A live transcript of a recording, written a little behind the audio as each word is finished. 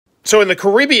So in the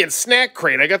Caribbean snack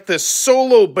crate, I got this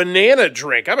solo banana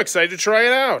drink. I'm excited to try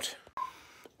it out.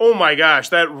 Oh my gosh,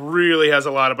 that really has a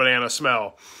lot of banana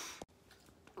smell.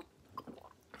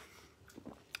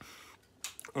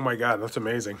 Oh my God, that's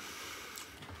amazing.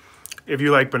 If you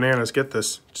like bananas, get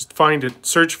this. Just find it,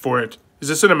 search for it. Is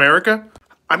this in America?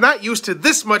 I'm not used to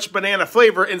this much banana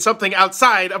flavor in something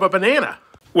outside of a banana.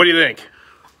 What do you think?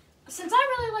 Since I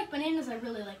really like bananas, I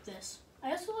really like this.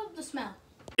 I also love the smell.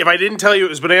 If I didn't tell you it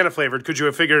was banana flavored, could you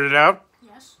have figured it out?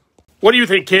 Yes. What do you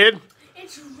think, kid?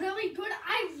 It's really good.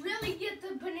 I really get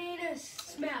the banana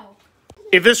smell.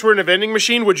 If this were in a vending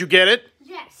machine, would you get it?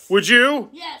 Yes. Would you?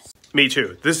 Yes. Me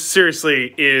too. This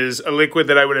seriously is a liquid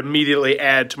that I would immediately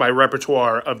add to my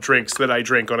repertoire of drinks that I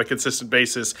drink on a consistent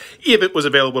basis if it was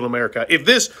available in America. If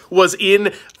this was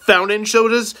in fountain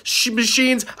sodas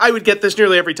machines, I would get this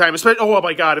nearly every time. Oh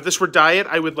my God, if this were diet,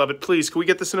 I would love it. Please, can we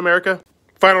get this in America?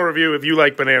 Final review, if you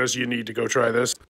like bananas, you need to go try this.